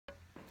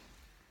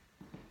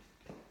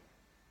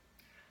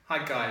Hi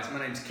guys, my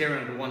name's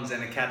Kieran of the One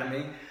Zen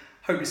Academy.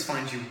 Hope this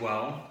finds you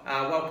well.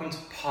 Welcome to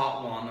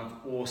part one of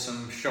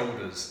Awesome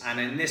Shoulders. And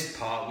in this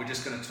part, we're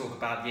just going to talk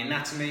about the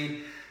anatomy,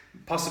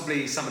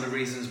 possibly some of the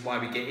reasons why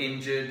we get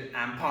injured,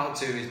 and part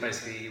two is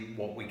basically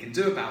what we can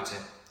do about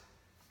it.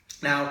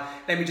 Now,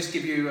 let me just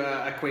give you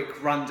a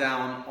quick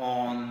rundown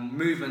on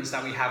movements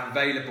that we have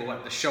available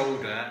at the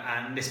shoulder,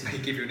 and this may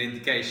give you an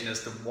indication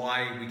as to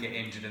why we get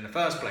injured in the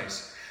first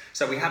place.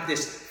 So we have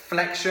this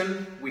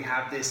flexion, we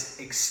have this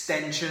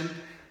extension,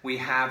 we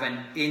have an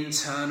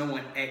internal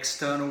and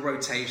external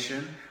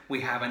rotation, we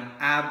have an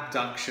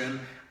abduction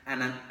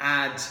and an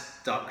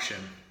adduction.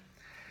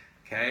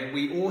 Okay,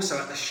 we also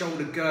at the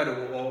shoulder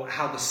girdle, or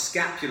how the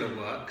scapula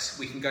works,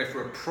 we can go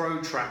for a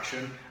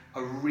protraction,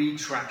 a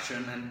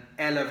retraction, an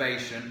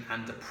elevation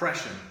and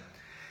depression.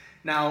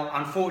 Now,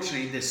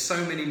 unfortunately, there's so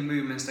many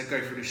movements that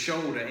go through the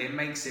shoulder, it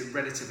makes it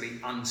relatively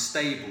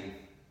unstable.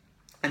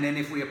 And then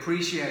if we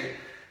appreciate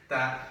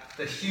that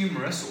the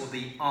humerus or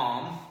the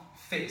arm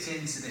fits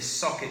into this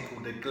socket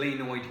called the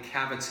glenoid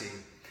cavity,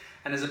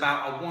 and there's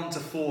about a 1 to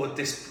 4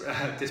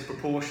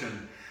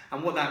 disproportion.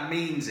 And what that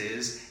means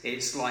is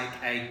it's like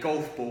a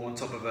golf ball on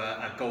top of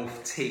a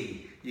golf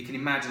tee. You can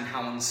imagine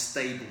how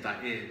unstable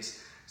that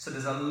is. So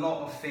there's a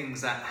lot of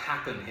things that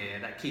happen here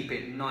that keep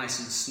it nice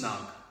and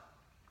snug.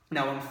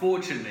 Now,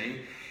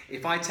 unfortunately,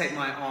 if I take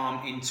my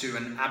arm into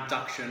an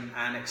abduction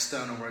and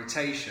external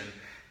rotation,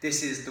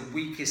 this is the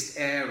weakest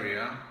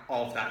area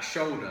of that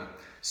shoulder.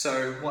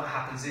 So what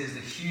happens is the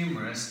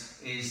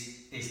humerus is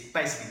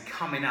basically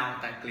coming out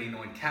of that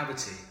glenoid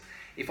cavity.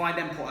 If I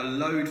then put a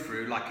load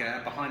through, like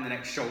a behind the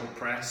neck shoulder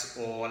press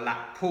or a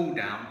lat pull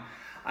down,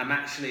 I'm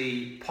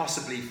actually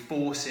possibly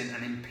forcing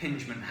an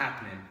impingement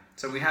happening.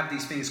 So we have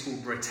these things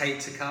called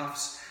rotator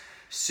cuffs,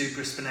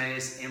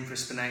 supraspinatus,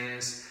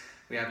 infraspinatus,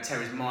 we have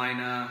teres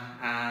minor,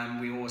 and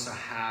we also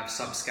have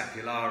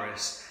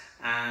subscapularis.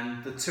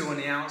 And the two on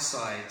the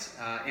outside,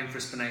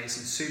 infraspinatus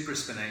and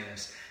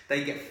supraspinatus,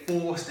 they get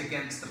forced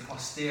against the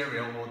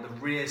posterior or the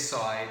rear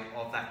side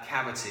of that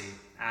cavity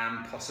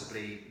and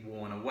possibly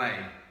worn away.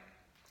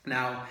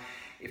 Now,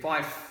 if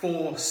I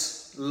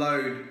force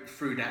load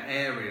through that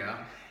area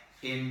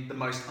in the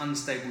most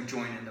unstable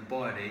joint in the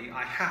body,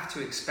 I have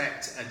to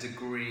expect a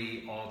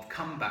degree of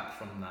comeback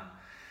from that.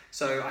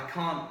 So I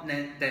can't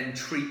then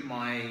treat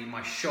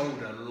my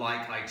shoulder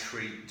like I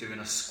treat doing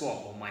a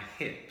squat or my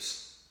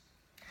hips.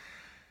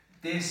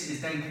 This is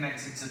then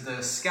connected to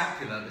the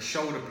scapula, the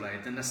shoulder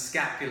blade, and the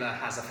scapula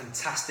has a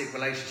fantastic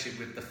relationship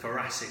with the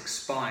thoracic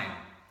spine.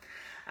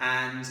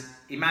 And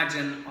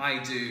imagine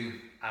I do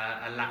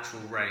a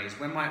lateral raise.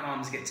 When my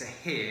arms get to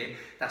here,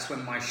 that's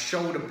when my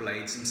shoulder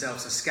blades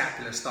themselves, the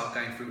scapula, start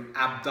going through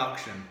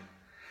abduction.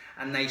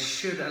 And they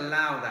should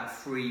allow that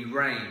free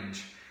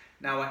range.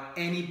 Now, at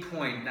any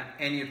point that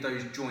any of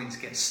those joints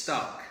get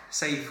stuck,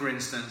 say for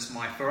instance,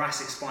 my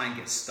thoracic spine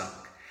gets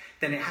stuck,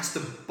 then it has to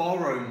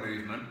borrow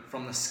movement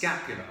from the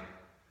scapula.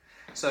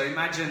 So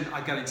imagine I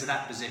go into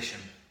that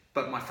position,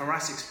 but my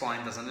thoracic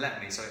spine doesn't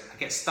let me, so I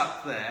get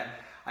stuck there.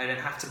 I then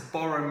have to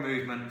borrow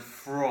movement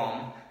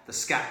from the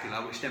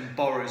scapula, which then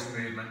borrows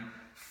movement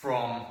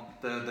from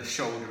the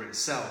shoulder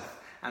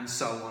itself, and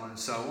so on and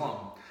so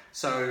on.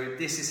 So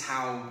this is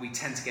how we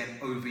tend to get an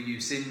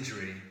overuse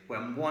injury.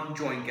 When one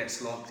joint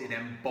gets locked, it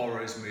then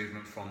borrows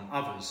movement from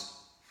others.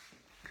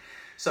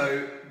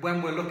 So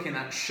when we're looking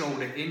at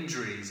shoulder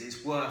injuries,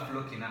 it's worth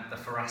looking at the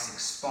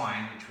thoracic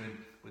spine, which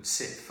would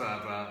sit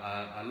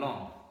further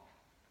along.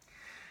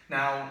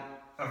 Now,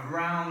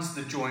 around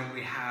the joint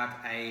we have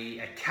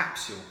a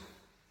capsule.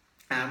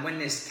 And when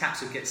this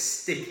capsule gets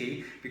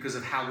sticky, because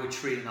of how we're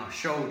treating our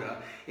shoulder,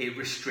 it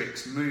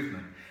restricts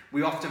movement.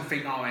 We often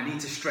think, oh, I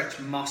need to stretch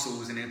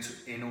muscles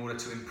in order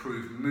to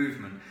improve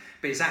movement.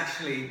 But it's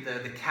actually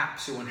the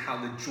capsule and how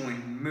the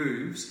joint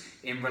moves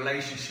in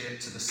relationship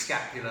to the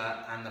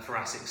scapula and the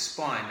thoracic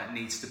spine that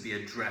needs to be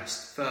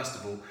addressed, first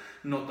of all,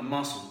 not the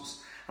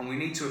muscles. And we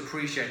need to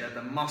appreciate that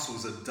the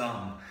muscles are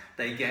dumb.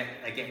 They get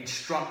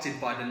instructed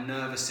by the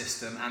nervous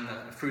system and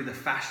through the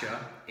fascia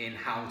in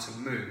how to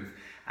move.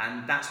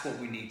 And that's what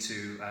we need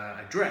to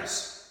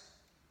address.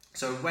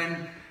 So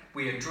when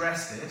we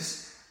address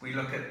this, we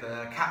look at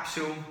the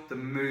capsule, the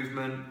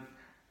movement,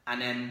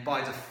 and then by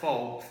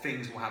default,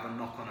 things will have a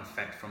knock-on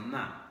effect from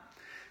that.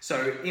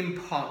 So in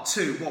part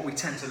two, what we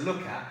tend to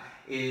look at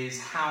is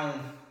how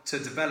to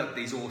develop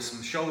these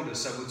awesome shoulders.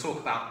 So we'll talk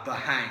about the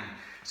hang.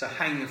 So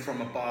hanging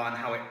from a bar and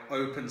how it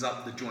opens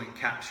up the joint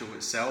capsule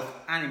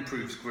itself and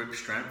improves grip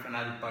strength, an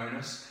added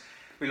bonus.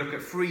 We look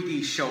at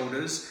 3D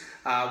shoulders,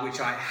 which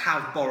I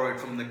have borrowed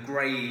from the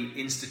Gray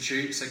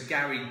Institute. So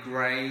Gary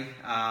Gray,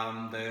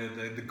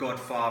 the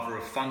godfather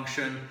of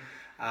function,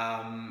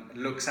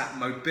 looks at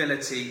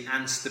mobility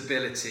and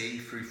stability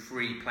through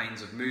 3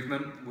 planes of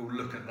movement. We'll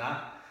look at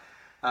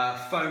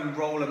that. Foam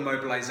roller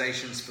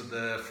mobilizations for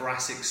the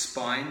thoracic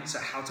spine, so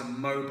how to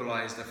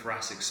mobilize the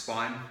thoracic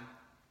spine.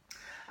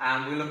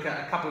 And we look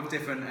at a couple of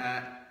different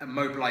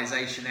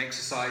mobilization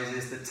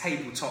exercises, the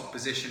tabletop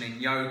position in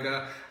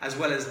yoga, as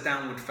well as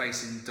downward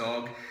facing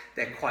dog.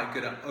 They're quite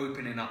good at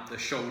opening up the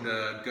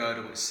shoulder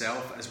girdle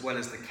itself, as well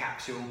as the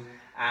capsule,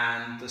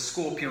 and the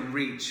scorpion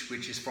reach,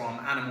 which is from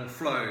Animal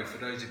Flow, for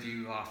those of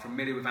you who are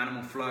familiar with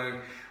Animal Flow,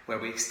 where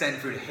we extend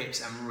through the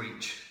hips and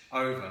reach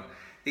over.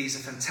 These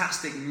are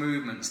fantastic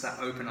movements that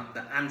open up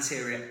the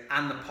anterior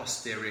and the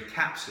posterior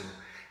capsule.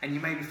 And you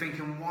may be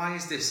thinking, why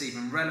is this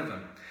even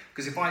relevant?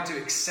 Because if I do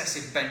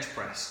excessive bench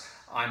press,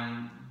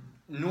 I'm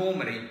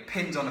normally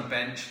pinned on a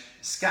bench,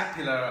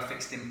 scapula are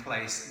fixed in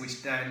place,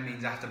 which then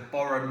means I have to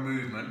borrow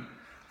movement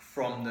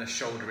from the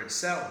shoulder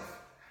itself.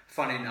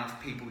 Funny enough,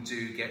 people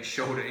do get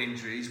shoulder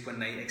injuries when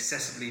they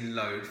excessively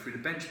load through the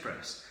bench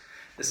press.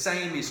 The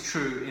same is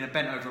true in a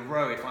bent over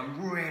row. If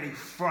I'm really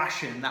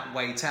thrashing that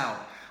weight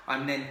out,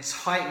 I'm then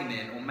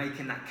tightening or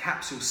making that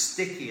capsule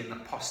sticky in the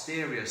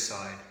posterior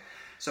side.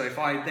 So if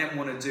I then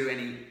want to do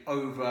any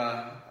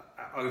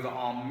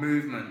overarm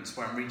movements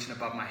where I'm reaching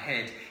above my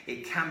head,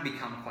 it can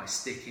become quite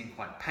sticky and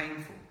quite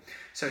painful.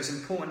 So it's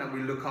important that we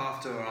look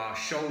after our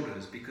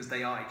shoulders because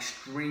they are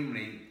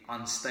extremely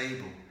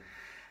unstable.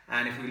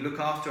 And if we look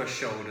after our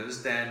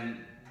shoulders,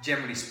 then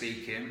generally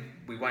speaking,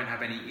 we won't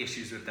have any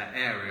issues with that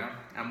area,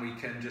 and we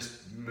can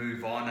just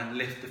move on and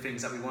lift the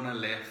things that we want to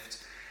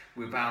lift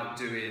without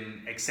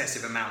doing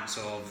excessive amounts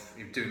of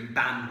doing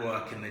band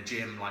work in the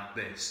gym like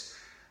this,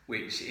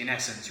 which in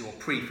essence you're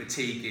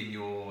pre-fatiguing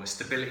your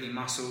stability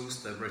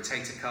muscles, the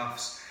rotator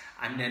cuffs,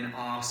 and then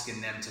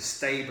asking them to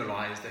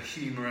stabilize the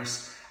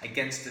humerus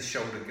against the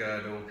shoulder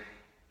girdle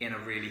in a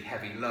really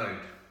heavy load.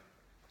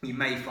 You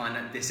may find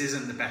that this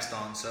isn't the best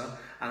answer,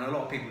 and a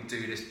lot of people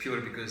do this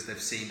purely because they've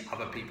seen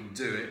other people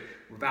do it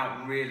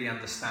without really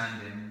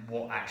understanding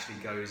what actually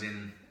goes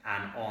in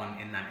and on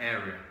in that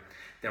area.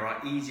 There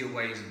are easier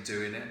ways of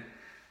doing it.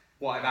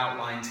 What I've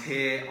outlined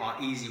here are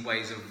easy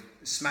ways of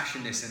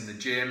smashing this in the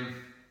gym,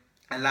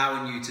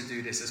 allowing you to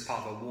do this as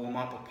part of a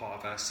warm-up or part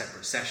of a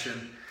separate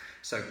session.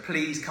 So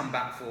please come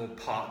back for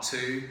part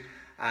 2,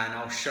 and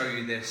I'll show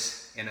you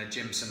this in a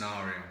gym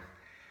scenario.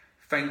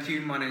 Thank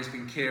you. My name's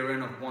been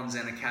Kieran of One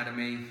Zen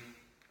Academy.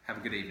 Have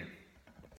a good evening.